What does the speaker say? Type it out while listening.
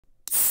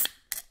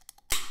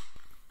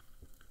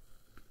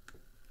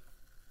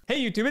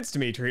Hey YouTube, it's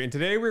Dimitri, and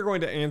today we're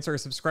going to answer a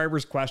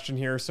subscriber's question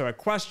here. So a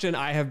question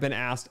I have been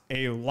asked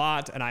a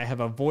lot and I have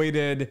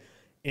avoided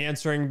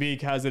answering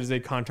because it is a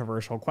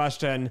controversial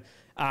question.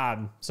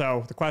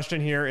 So the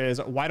question here is,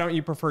 why don't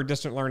you prefer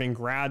distant learning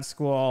grad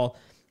school?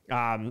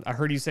 I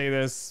heard you say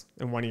this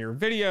in one of your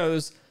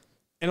videos,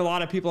 and a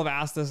lot of people have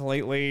asked this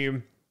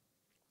lately.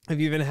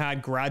 I've even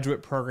had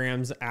graduate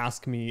programs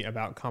ask me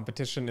about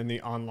competition in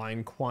the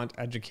online quant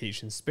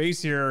education space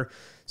here.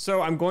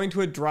 So I'm going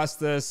to address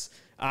this,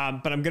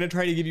 but I'm going to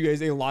try to give you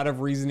guys a lot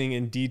of reasoning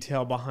and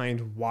detail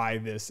behind why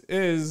this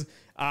is,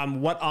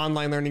 what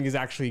online learning is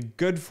actually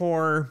good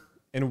for,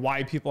 and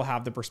why people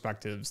have the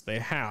perspectives they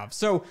have.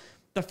 So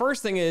the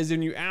first thing is,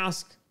 when you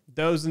ask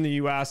those in the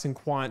US and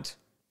quant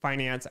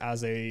finance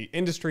as a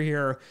industry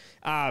here,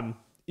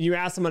 you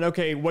ask someone,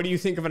 okay, what do you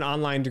think of an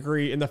online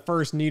degree? And the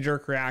first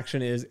knee-jerk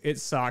reaction is, it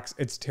sucks,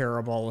 it's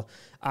terrible,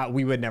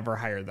 we would never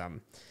hire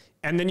them.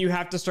 And then you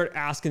have to start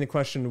asking the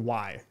question,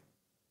 why?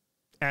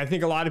 And I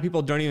think a lot of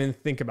people don't even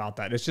think about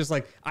that. It's just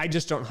like, I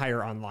just don't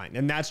hire online.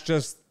 And that's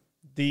just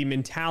the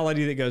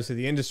mentality that goes through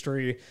the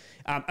industry.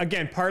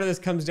 Again, part of this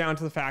comes down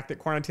to the fact that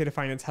quantitative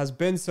finance has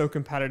been so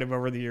competitive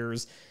over the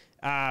years.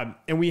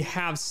 And we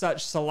have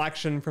such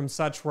selection from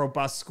such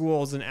robust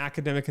schools and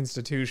academic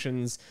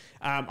institutions.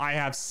 I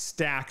have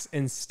stacks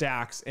and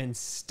stacks and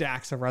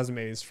stacks of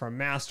resumes from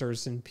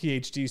masters and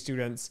PhD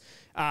students,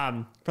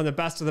 from the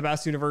best of the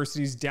best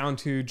universities down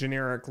to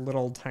generic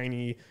little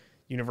tiny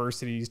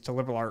universities to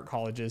liberal art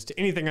colleges to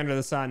anything under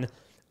the sun.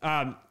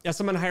 As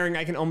someone hiring,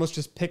 I can almost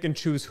just pick and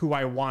choose who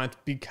I want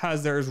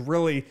because there's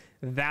really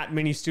that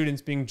many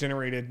students being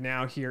generated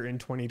now here in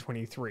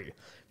 2023.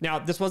 Now,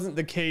 this wasn't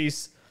the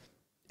case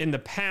in the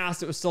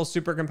past. It was still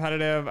super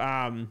competitive,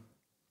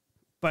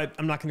 but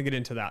I'm not going to get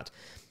into that.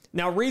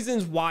 Now,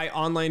 reasons why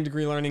online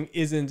degree learning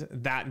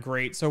isn't that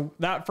great. So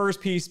that first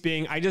piece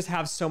being, I just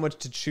have so much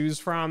to choose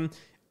from.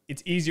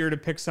 It's easier to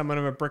pick someone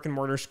of a brick and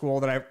mortar school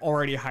that I've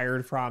already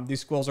hired from. These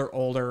schools are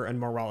older and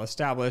more well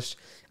established.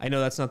 I know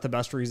that's not the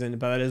best reason,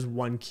 but that is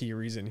one key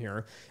reason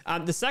here.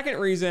 The second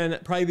reason,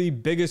 probably the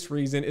biggest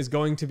reason, is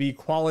going to be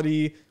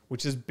quality,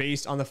 which is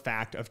based on the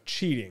fact of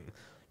cheating.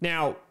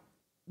 Now,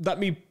 let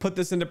me put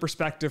this into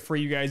perspective for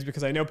you guys,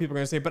 because I know people are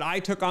going to say, but I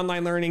took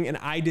online learning and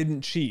I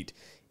didn't cheat.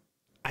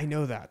 I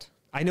know that.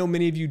 I know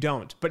many of you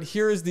don't, but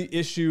here is the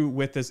issue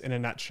with this in a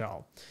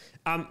nutshell.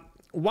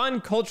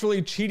 One,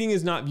 culturally, cheating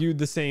is not viewed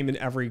the same in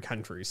every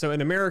country. So in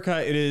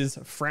America, it is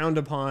frowned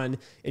upon,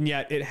 and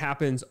yet it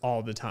happens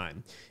all the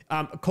time.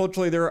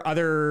 Culturally, there are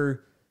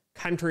other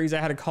countries. I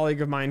had a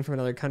colleague of mine from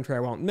another country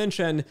I won't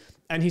mention,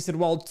 and he said,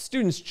 well,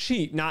 students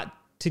cheat not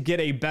to get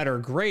a better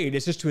grade.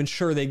 It's just to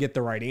ensure they get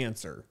the right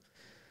answer.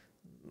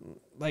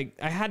 Like,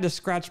 I had to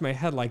scratch my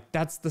head, like,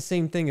 that's the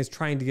same thing as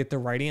trying to get the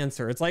right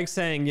answer. It's like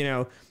saying, you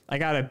know, I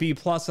got a B+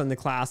 on the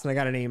class and I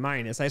got an A-.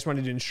 I just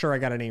wanted to ensure I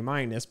got an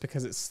A-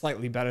 because it's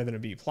slightly better than a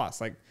B+.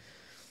 Like,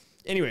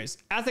 anyways,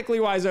 ethically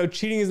wise though,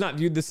 cheating is not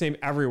viewed the same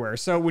everywhere.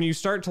 So when you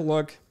start to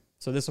look,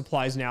 so this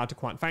applies now to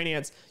quant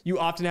finance, you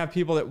often have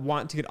people that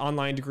want to get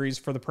online degrees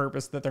for the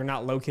purpose that they're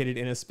not located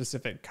in a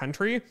specific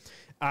country,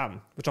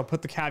 which I'll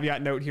put the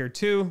caveat note here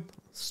too,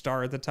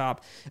 star at the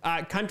top.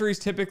 Countries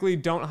typically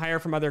don't hire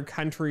from other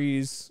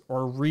countries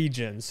or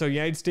regions. So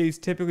United States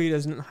typically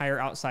doesn't hire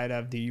outside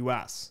of the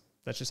US.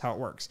 That's just how it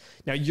works.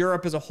 Now,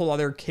 Europe is a whole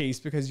other case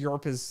because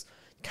Europe is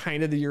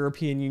kind of the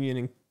European Union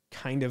and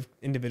kind of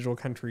individual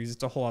countries.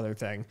 It's a whole other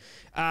thing.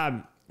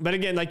 But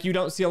again, like, you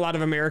don't see a lot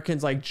of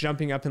Americans like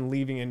jumping up and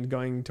leaving and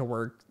going to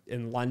work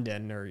in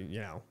London or, you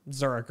know,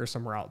 Zurich or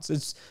somewhere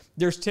else.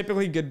 There's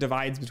typically good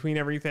divides between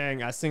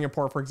everything.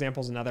 Singapore, for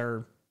example, is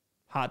another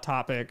hot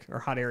topic or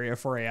hot area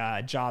for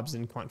jobs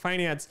in quant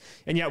finance.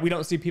 And yet we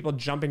don't see people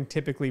jumping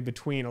typically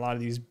between a lot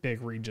of these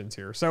big regions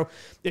here. So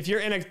if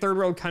you're in a third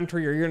world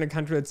country or you're in a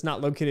country that's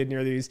not located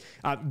near these,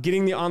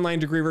 getting the online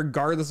degree,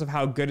 regardless of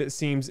how good it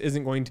seems,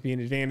 isn't going to be an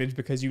advantage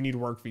because you need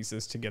work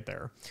visas to get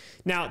there.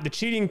 Now, the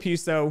cheating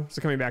piece though,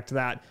 so coming back to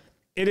that,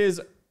 it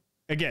is,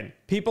 again,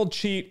 people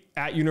cheat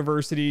at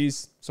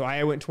universities. So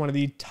I went to one of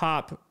the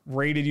top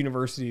rated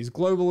universities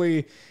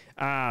globally.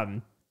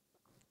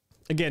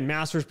 Again,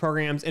 master's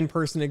programs,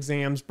 in-person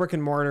exams, brick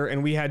and mortar,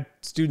 and we had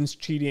students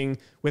cheating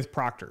with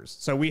proctors.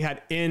 So we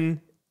had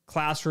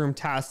in-classroom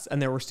tests,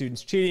 and there were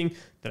students cheating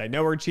that I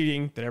know were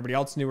cheating, that everybody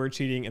else knew were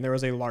cheating, and there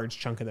was a large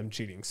chunk of them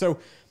cheating. So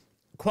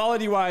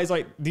quality-wise,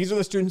 like, these are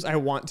the students I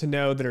want to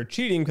know that are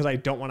cheating because I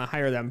don't want to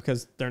hire them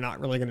because they're not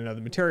really going to know the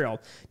material.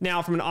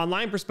 Now, from an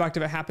online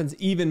perspective, it happens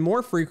even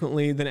more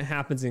frequently than it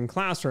happens in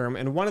classroom,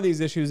 and one of these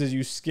issues is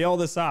you scale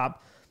this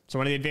up. So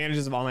one of the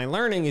advantages of online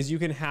learning is you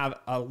can have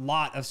a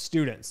lot of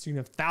students. You can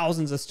have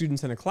thousands of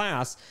students in a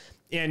class,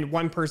 and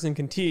one person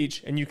can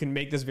teach, and you can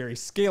make this very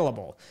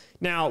scalable.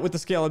 Now, with the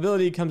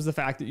scalability comes the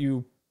fact that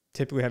you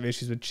typically have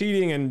issues with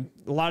cheating, and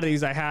a lot of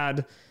these I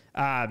had.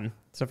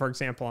 So for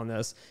example, on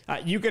this,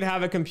 you could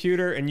have a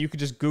computer and you could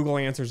just Google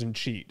answers and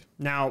cheat.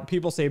 Now,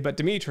 people say, but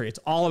Dimitri, it's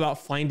all about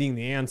finding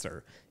the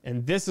answer.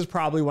 And this is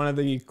probably one of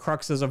the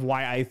cruxes of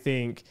why I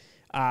think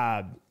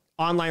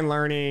online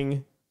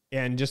learning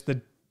and just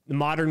the the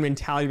modern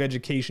mentality of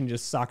education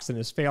just sucks and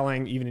is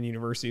failing, even in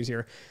universities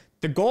here.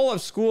 The goal of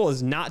school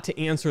is not to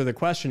answer the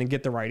question and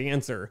get the right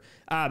answer.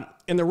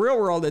 In the real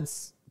world,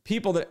 it's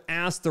people that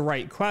ask the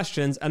right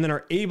questions and then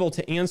are able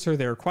to answer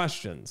their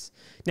questions.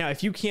 Now,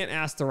 if you can't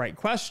ask the right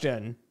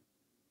question,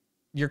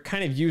 you're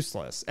kind of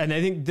useless. And I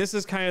think this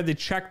is kind of the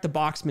check the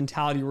box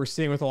mentality we're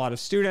seeing with a lot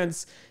of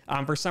students.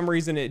 For some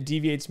reason, it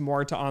deviates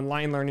more to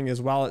online learning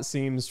as well, it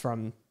seems,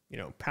 from, you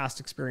know, past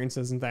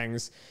experiences and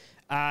things.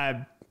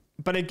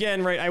 But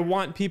again, right, I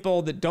want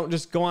people that don't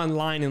just go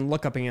online and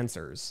look up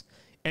answers.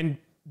 And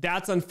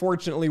that's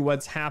unfortunately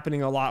what's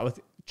happening a lot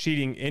with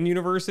cheating in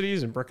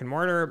universities and brick and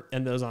mortar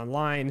and those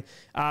online.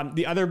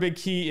 The other big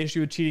key issue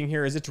with cheating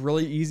here is it's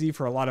really easy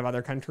for a lot of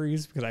other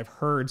countries, because I've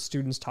heard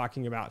students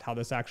talking about how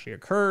this actually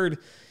occurred.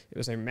 It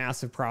was a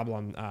massive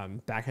problem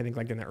back, I think,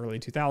 like in the early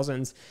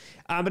 2000s.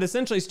 But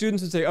essentially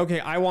students would say,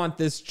 okay, I want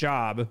this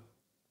job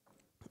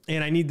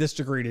and I need this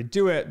degree to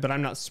do it, but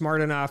I'm not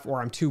smart enough,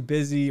 or I'm too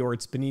busy, or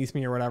it's beneath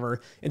me, or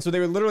whatever. And so they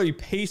would literally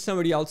pay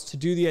somebody else to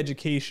do the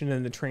education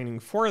and the training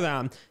for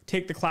them,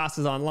 take the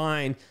classes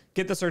online,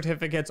 get the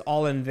certificates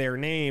all in their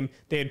name.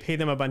 They'd pay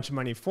them a bunch of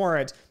money for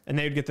it, and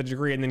they would get the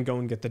degree and then go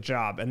and get the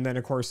job. And then,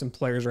 of course,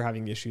 employers are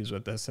having issues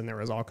with this, and there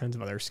was all kinds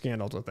of other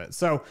scandals with it.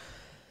 So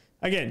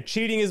again,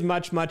 cheating is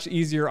much, much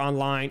easier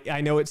online. I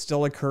know it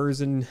still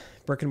occurs in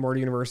brick and mortar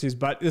universities,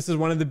 but this is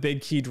one of the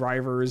big key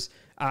drivers.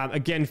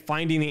 Again,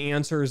 finding the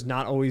answer is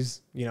not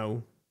always, you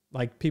know,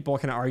 like people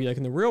can argue, like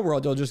in the real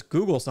world, you'll just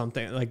Google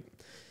something. Like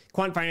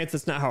quant finance,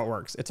 that's not how it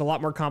works. It's a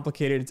lot more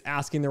complicated. It's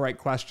asking the right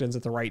questions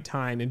at the right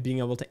time and being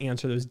able to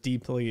answer those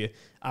deeply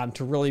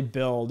to really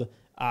build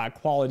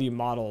quality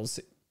models,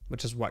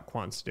 which is what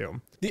quants do.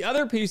 The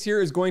other piece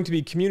here is going to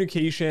be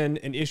communication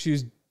and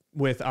issues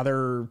with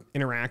other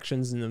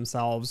interactions in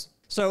themselves.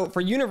 So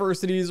for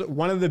universities,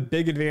 one of the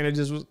big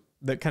advantages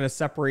that kind of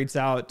separates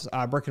out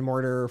brick and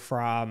mortar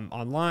from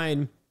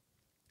online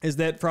is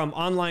that from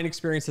online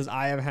experiences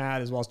I have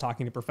had, as well as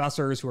talking to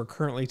professors who are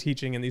currently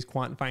teaching in these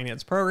quant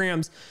finance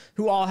programs,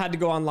 who all had to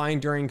go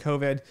online during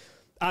COVID,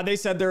 they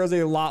said there is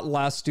a lot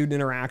less student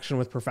interaction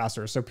with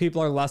professors. So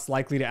people are less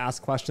likely to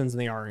ask questions than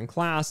they are in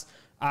class.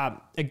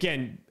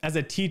 Again, as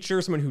a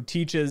teacher, someone who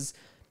teaches,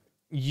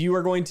 you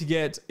are going to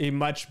get a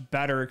much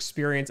better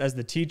experience as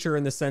the teacher,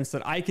 in the sense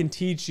that I can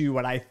teach you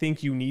what I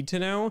think you need to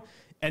know.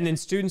 And then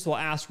students will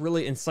ask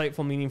really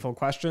insightful, meaningful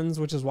questions,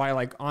 which is why,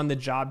 like, on the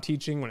job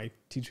teaching, when I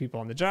teach people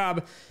on the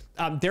job,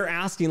 they're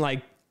asking,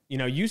 like, you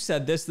know, you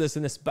said this, this,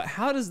 and this, but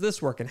how does this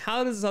work? And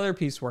how does this other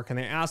piece work? And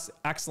they ask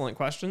excellent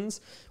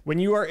questions. When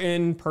you are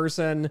in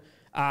person,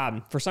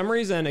 for some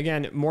reason,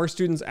 again, more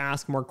students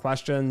ask more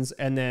questions,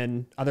 and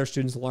then other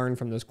students learn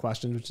from those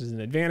questions, which is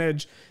an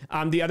advantage.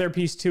 The other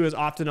piece too is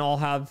often I'll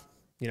have,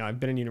 you know,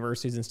 I've been in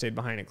universities and stayed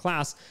behind in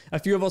class. A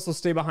few of us will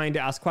stay behind to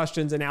ask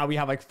questions, and now we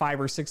have like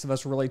 5 or 6 of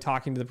us really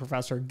talking to the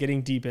professor,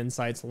 getting deep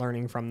insights,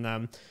 learning from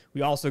them.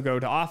 We also go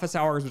to office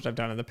hours, which I've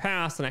done in the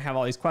past, and I have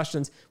all these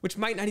questions, which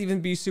might not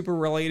even be super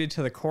related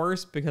to the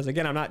course, because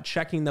again, I'm not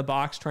checking the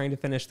box trying to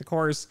finish the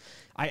course.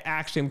 I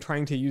actually am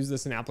trying to use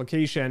this in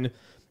application.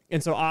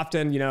 And so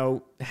often, you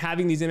know,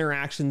 having these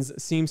interactions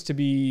seems to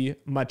be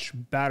much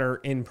better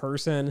in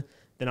person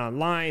than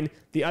online.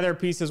 The other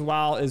piece as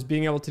well is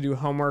being able to do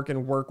homework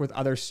and work with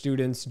other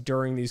students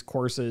during these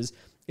courses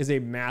is a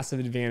massive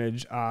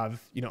advantage of,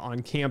 you know,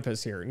 on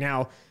campus here.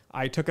 Now,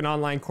 I took an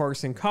online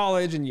course in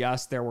college, and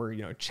yes, there were,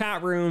 you know,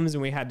 chat rooms,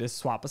 and we had to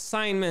swap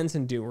assignments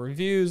and do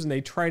reviews, and they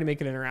try to make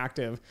it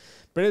interactive.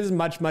 But it is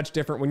much, much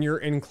different when you're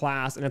in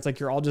class and it's like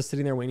you're all just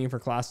sitting there waiting for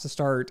class to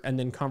start, and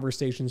then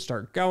conversations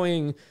start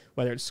going,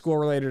 whether it's school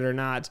related or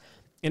not.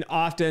 And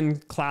often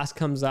class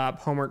comes up,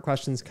 homework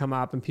questions come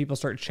up, and people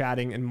start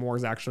chatting, and more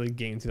is actually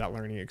gained through that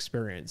learning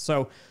experience.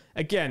 So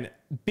again,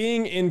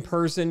 being in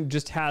person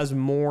just has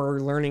more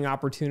learning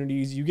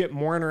opportunities. You get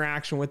more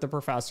interaction with the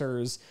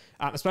professors,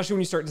 especially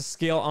when you start to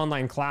scale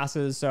online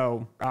classes.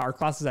 So our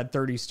classes had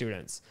 30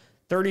 students,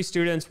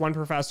 1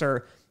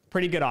 professor,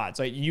 pretty good odds.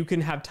 Like, you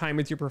can have time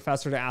with your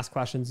professor to ask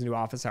questions and do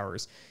office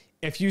hours.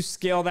 If you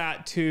scale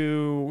that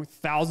to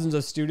thousands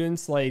of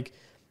students, like,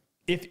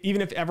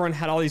 even if everyone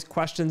had all these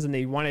questions and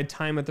they wanted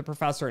time with the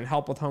professor and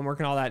help with homework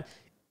and all that,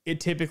 it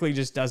typically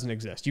just doesn't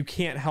exist. You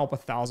can't help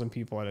 1,000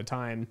 people at a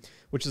time,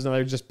 which is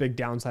another just big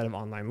downside of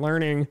online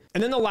learning.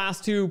 And then the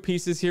last 2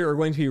 pieces here are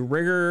going to be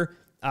rigor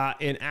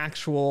and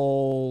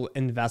actual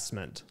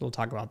investment. We'll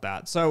talk about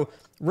that. So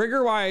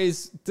rigor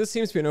wise, this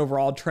seems to be an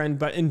overall trend,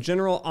 but in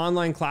general,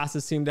 online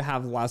classes seem to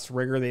have less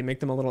rigor. They make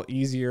them a little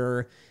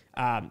easier.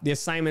 The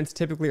assignments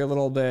typically are a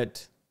little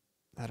bit,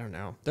 I don't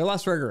know, they're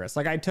less rigorous.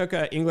 Like, I took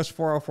an English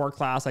 404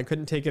 class. I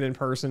couldn't take it in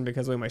person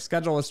because of the way my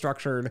schedule was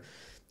structured.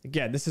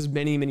 Again, this is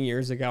many, many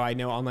years ago. I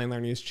know online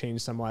learning has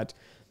changed somewhat,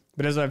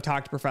 but as I've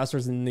talked to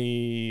professors in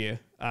the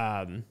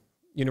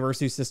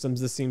university systems,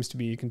 this seems to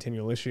be a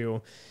continual issue.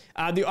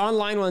 The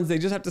online ones, they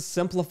just have to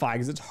simplify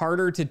because it's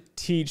harder to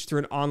teach through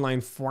an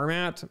online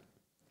format.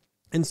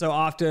 And so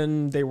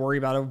often they worry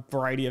about a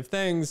variety of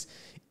things.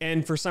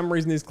 And for some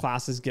reason, these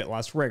classes get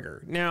less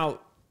rigor. Now,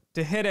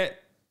 to hit it,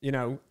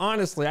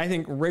 honestly, I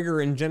think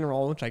rigor in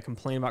general, which I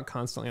complain about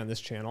constantly on this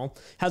channel,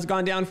 has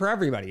gone down for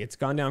everybody. It's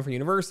gone down for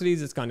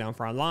universities. It's gone down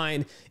for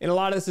online. And a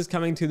lot of this is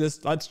coming to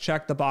this, let's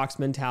check the box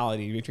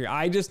mentality. Dimitri,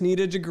 I just need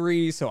a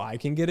degree so I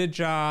can get a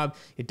job.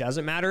 It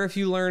doesn't matter if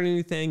you learn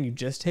anything. You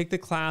just take the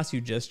class.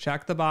 You just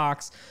check the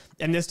box.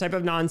 And this type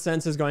of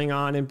nonsense is going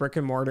on in brick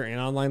and mortar and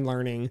online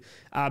learning.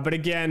 But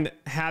again,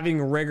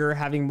 having rigor,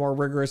 having more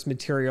rigorous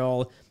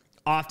material,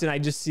 often I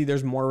just see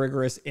there's more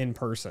rigorous in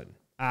person.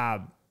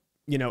 I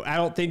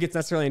don't think it's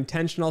necessarily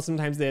intentional.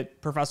 Sometimes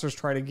that professors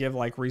try to give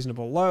like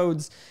reasonable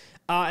loads.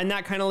 And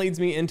that kind of leads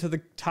me into the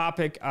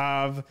topic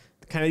of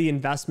kind of the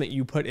investment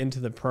you put into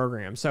the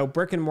program. So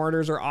brick and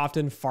mortars are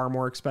often far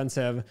more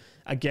expensive.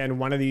 Again,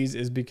 one of these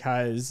is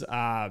because,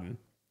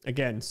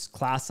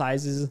 class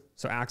sizes,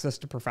 so access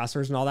to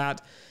professors and all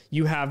that.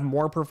 You have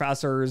more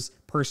professors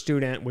per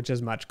student, which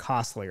is much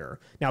costlier.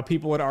 Now,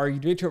 people would argue,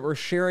 Dimitri, we're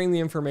sharing the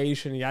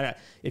information. Yada.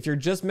 If you're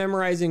just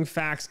memorizing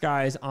facts,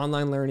 guys,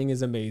 online learning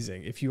is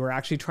amazing. If you are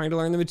actually trying to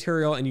learn the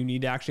material and you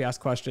need to actually ask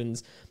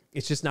questions,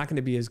 it's just not going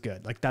to be as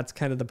good. Like that's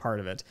kind of the part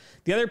of it.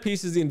 The other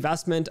piece is the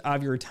investment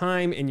of your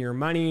time and your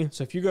money.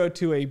 So if you go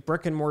to a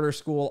brick and mortar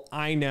school,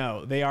 I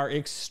know they are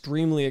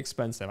extremely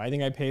expensive. I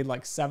think I paid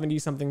like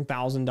 $70-something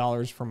thousand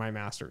for my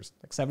master's,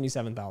 like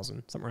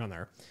 77,000, somewhere around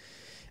there.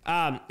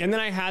 And then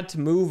I had to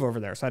move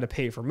over there. So I had to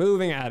pay for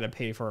moving. I had to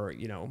pay for,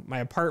 my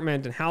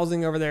apartment and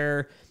housing over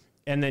there.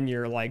 And then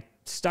you're like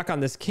stuck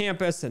on this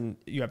campus and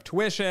you have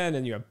tuition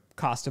and you have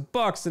cost of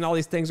books and all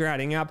these things are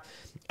adding up.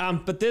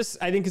 But this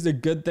I think is a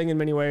good thing in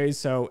many ways.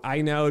 So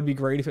I know it'd be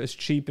great if it was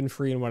cheap and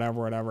free and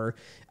whatever.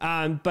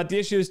 But the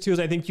issue is too, is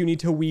I think you need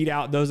to weed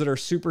out those that are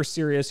super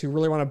serious, who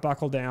really want to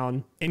buckle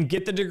down and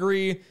get the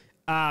degree.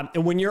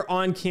 And when you're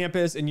on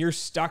campus and you're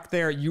stuck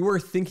there, you are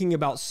thinking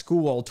about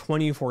school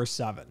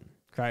 24/7.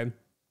 Okay.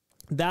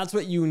 That's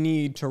what you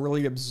need to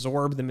really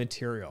absorb the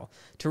material,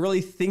 to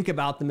really think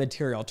about the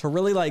material, to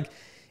really like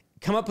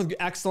come up with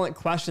excellent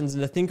questions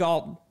and to think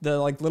all the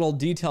like little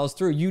details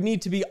through. You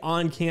need to be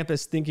on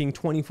campus thinking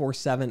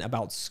 24/7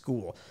 about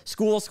school.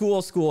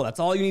 School. That's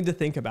all you need to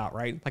think about,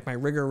 right? Like my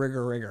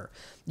rigor.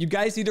 You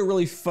guys need to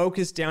really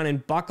focus down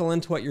and buckle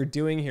into what you're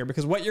doing here,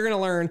 because what you're going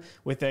to learn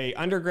with a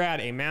undergrad,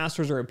 a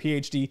master's, or a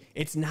PhD,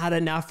 it's not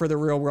enough for the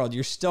real world.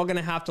 You're still going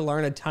to have to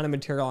learn a ton of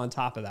material on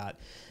top of that.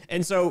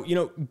 And so,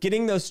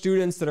 getting those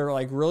students that are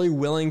like really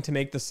willing to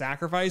make the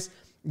sacrifice,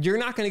 you're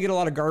not going to get a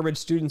lot of garbage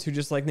students who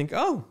just like think,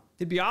 oh,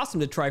 it'd be awesome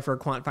to try for a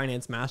quant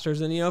finance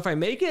master's. And, if I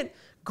make it,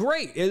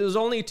 great. It was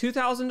only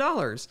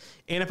 $2,000.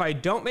 And if I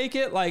don't make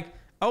it, like,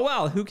 oh,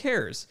 well, who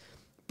cares?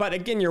 But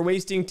again, you're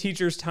wasting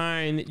teachers'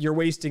 time. You're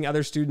wasting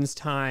other students'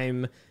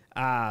 time.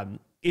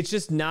 It's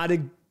just not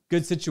a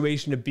good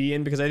situation to be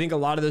in, because I think a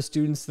lot of the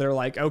students that are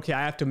like, okay,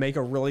 I have to make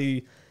a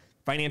really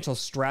financial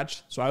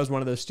stretch. So I was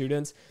one of those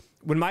students.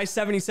 When my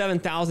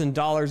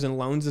 $77,000 in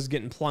loans is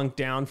getting plunked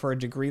down for a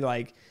degree,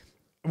 like,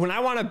 when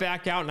I want to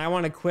back out and I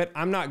want to quit,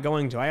 I'm not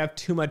going to. I have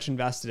too much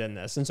invested in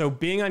this. And so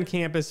being on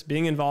campus,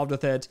 being involved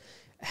with it,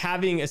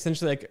 having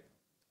essentially like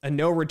a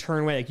no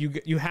return way, like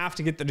you have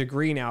to get the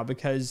degree now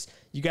because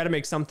you got to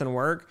make something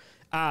work.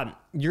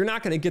 You're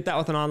not going to get that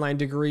with an online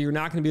degree. You're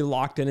not going to be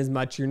locked in as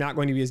much. You're not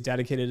going to be as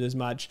dedicated as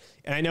much.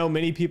 And I know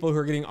many people who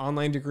are getting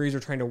online degrees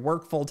are trying to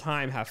work full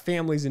time, have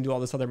families, and do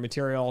all this other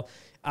material.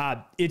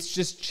 It's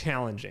just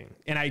challenging.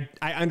 And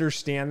I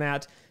understand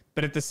that.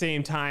 But at the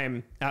same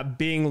time,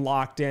 being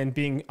locked in,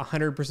 being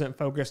 100%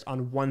 focused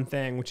on one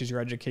thing, which is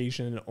your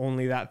education and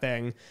only that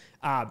thing,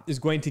 is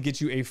going to get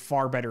you a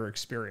far better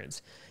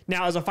experience.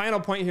 Now, as a final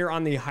point here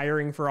on the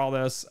hiring for all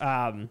this,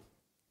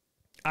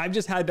 I've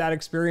just had bad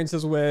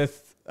experiences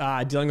with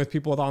dealing with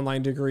people with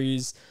online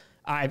degrees.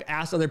 I've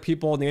asked other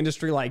people in the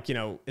industry, like,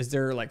 is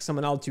there like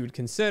someone else you would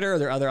consider? Are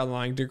there other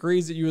online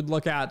degrees that you would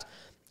look at?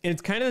 And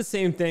it's kind of the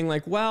same thing.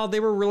 Like, well, they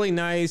were really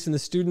nice and the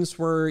students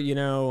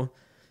were,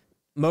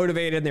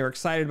 motivated. They were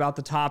excited about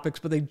the topics,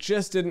 but they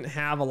just didn't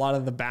have a lot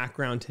of the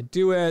background to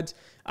do it.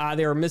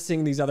 They were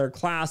missing these other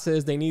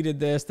classes. They needed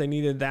this, they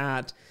needed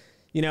that,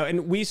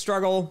 and we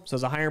struggle. So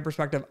as a hiring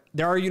perspective,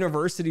 there are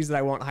universities that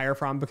I won't hire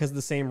from because of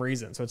the same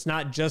reason. So it's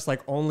not just like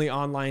only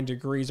online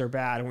degrees are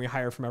bad and we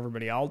hire from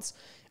everybody else.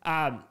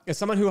 As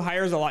someone who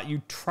hires a lot,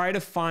 you try to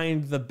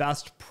find the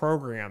best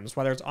programs,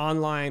 whether it's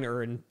online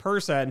or in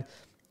person.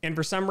 And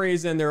for some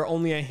reason, there are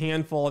only a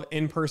handful of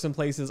in-person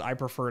places I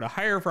prefer to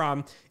hire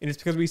from. And it's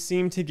because we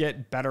seem to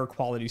get better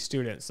quality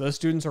students. Those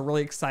students are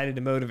really excited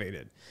and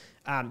motivated.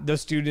 Those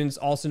students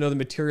also know the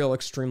material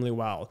extremely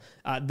well.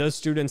 Those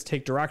students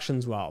take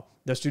directions well.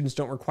 Those students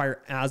don't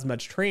require as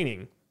much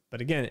training.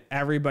 But again,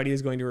 everybody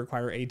is going to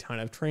require a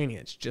ton of training.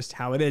 It's just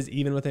how it is,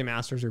 even with a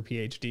master's or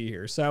PhD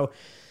here. So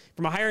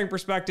from a hiring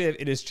perspective,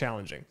 it is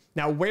challenging.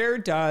 Now, where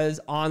does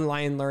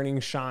online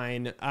learning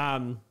shine?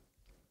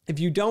 If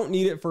you don't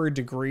need it for a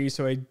degree,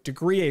 so a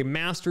degree, a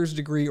master's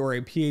degree or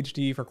a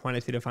PhD for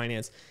quantitative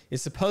finance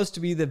is supposed to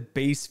be the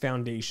base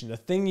foundation, the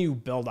thing you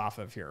build off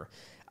of here.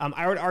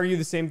 I would argue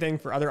the same thing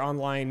for other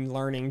online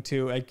learning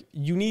too. Like,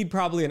 you need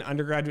probably an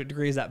undergraduate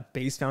degree as that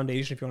base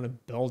foundation if you want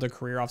to build a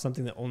career off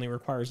something that only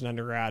requires an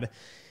undergrad.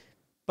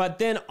 But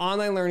then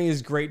online learning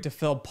is great to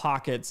fill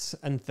pockets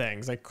and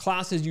things like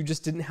classes you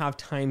just didn't have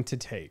time to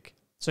take.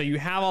 So you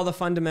have all the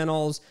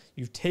fundamentals,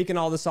 you've taken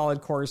all the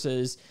solid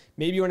courses.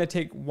 Maybe you want to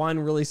take one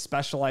really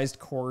specialized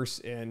course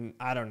in,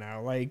 I don't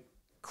know, like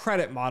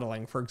credit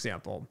modeling, for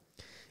example.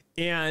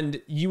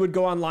 And you would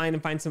go online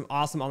and find some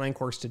awesome online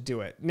course to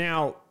do it.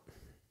 Now,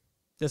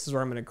 this is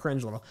where I'm going to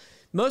cringe a little.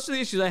 Most of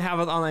the issues I have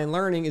with online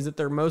learning is that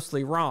they're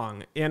mostly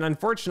wrong. And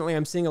unfortunately,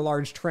 I'm seeing a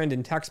large trend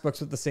in textbooks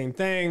with the same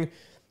thing,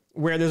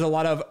 where there's a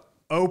lot of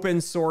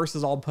open source,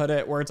 as I'll put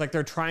it, where it's like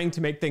they're trying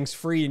to make things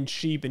free and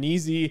cheap and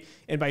easy.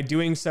 And by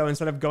doing so,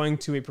 instead of going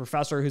to a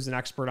professor who's an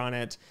expert on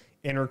it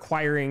and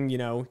requiring,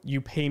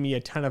 you pay me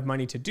a ton of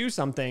money to do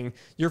something,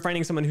 you're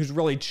finding someone who's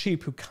really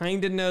cheap, who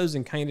kind of knows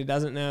and kind of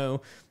doesn't know.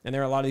 And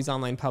there are a lot of these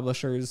online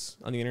publishers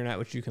on the internet,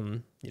 which you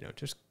can,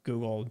 just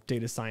Google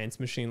data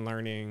science, machine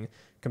learning,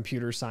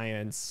 computer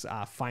science,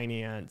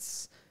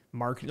 finance,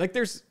 marketing. Like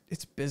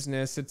it's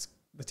business, it's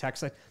the tech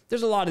side.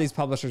 There's a lot of these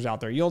publishers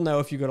out there. You'll know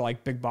if you go to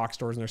like big box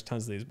stores and there's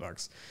tons of these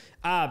books.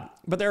 But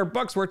there are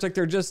books where it's like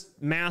they're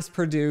just mass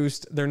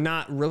produced. They're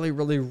not really,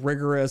 really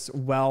rigorous,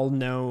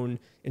 well-known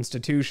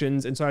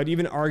institutions. And so I'd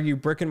even argue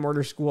brick and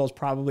mortar schools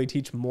probably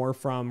teach more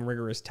from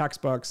rigorous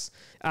textbooks.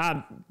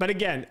 But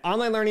again,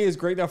 online learning is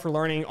great though for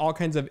learning all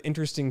kinds of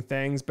interesting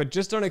things, but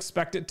just don't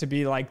expect it to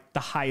be like the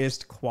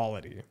highest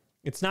quality.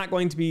 It's not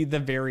going to be the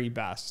very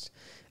best.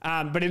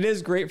 But it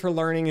is great for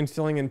learning and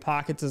filling in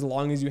pockets as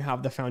long as you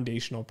have the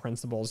foundational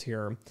principles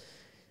here.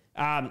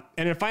 And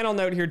a final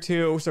note here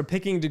too. So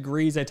picking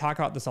degrees, I talk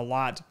about this a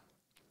lot.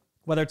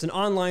 Whether it's an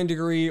online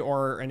degree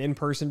or an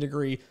in-person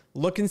degree,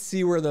 look and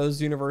see where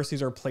those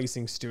universities are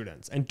placing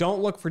students. And don't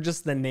look for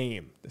just the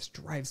name. This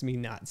drives me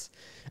nuts.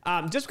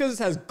 Just because it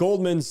says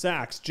Goldman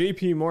Sachs,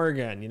 JP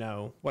Morgan,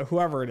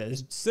 whoever it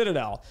is,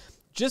 Citadel,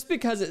 just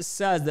because it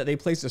says that they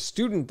place a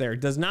student there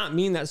does not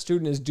mean that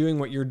student is doing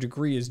what your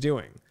degree is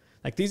doing.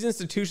 Like these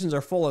institutions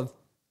are full of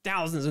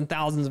thousands and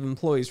thousands of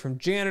employees, from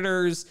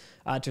janitors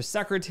to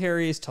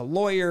secretaries to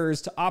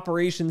lawyers to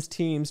operations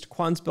teams to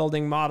quants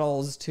building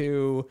models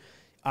to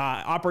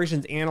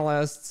operations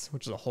analysts,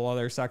 which is a whole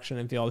other section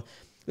and field.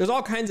 There's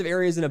all kinds of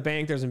areas in a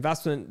bank. There's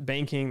investment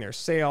banking, there's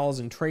sales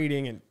and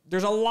trading, and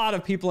there's a lot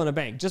of people in a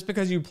bank. Just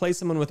because you place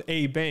someone with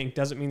a bank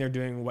doesn't mean they're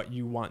doing what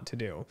you want to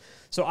do.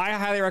 So I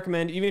highly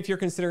recommend, even if you're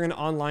considering an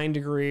online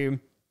degree,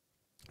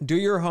 do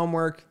your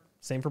homework.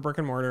 Same for brick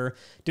and mortar.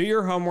 Do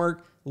your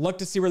homework, look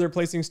to see where they're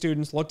placing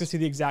students, look to see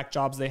the exact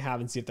jobs they have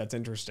and see if that's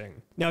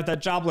interesting. Now, if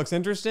that job looks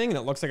interesting and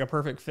it looks like a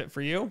perfect fit for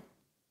you,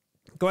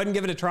 go ahead and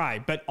give it a try.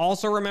 But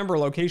also remember,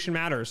 location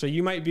matters. So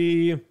you might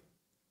be,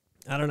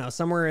 I don't know,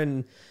 somewhere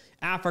in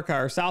Africa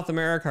or South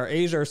America or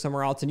Asia or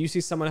somewhere else, and you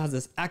see someone who has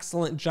this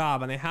excellent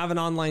job and they have an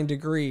online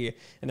degree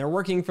and they're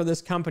working for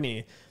this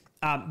company.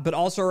 But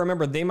also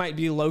remember, they might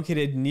be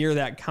located near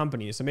that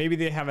company. So maybe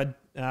they have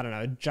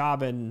a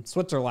job in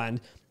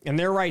Switzerland and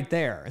they're right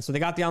there. And so they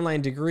got the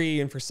online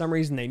degree, and for some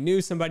reason they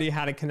knew somebody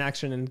had a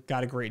connection and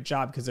got a great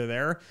job because they're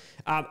there.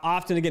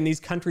 Often, again, these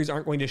countries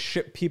aren't going to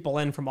ship people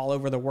in from all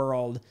over the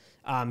world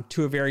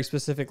to a very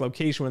specific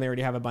location when they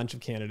already have a bunch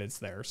of candidates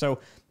there. So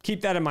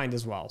keep that in mind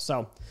as well.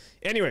 So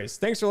anyways,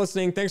 thanks for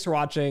listening. Thanks for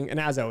watching. And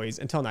as always,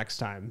 until next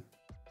time.